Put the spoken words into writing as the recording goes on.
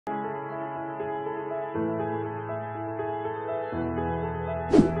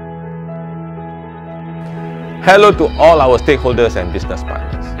Hello to all our stakeholders and business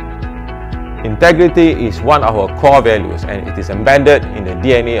partners. Integrity is one of our core values and it is embedded in the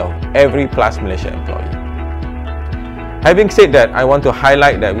DNA of every Plus Malaysia employee. Having said that, I want to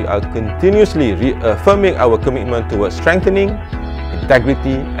highlight that we are continuously reaffirming our commitment towards strengthening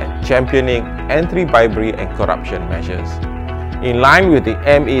integrity and championing anti-bribery and corruption measures in line with the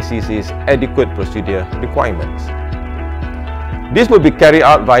MACC's adequate procedure requirements. This will be carried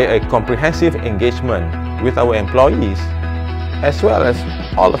out via a comprehensive engagement with our employees as well as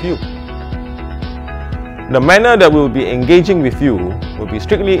all of you. The manner that we will be engaging with you will be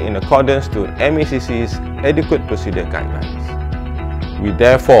strictly in accordance to MACC's adequate procedure guidelines. We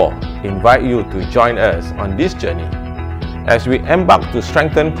therefore invite you to join us on this journey as we embark to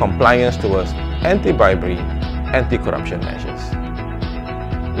strengthen compliance towards anti-bribery, anti-corruption measures.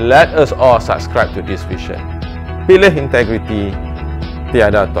 Let us all subscribe to this vision. Pilih integriti,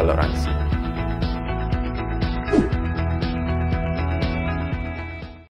 tiada toleransi.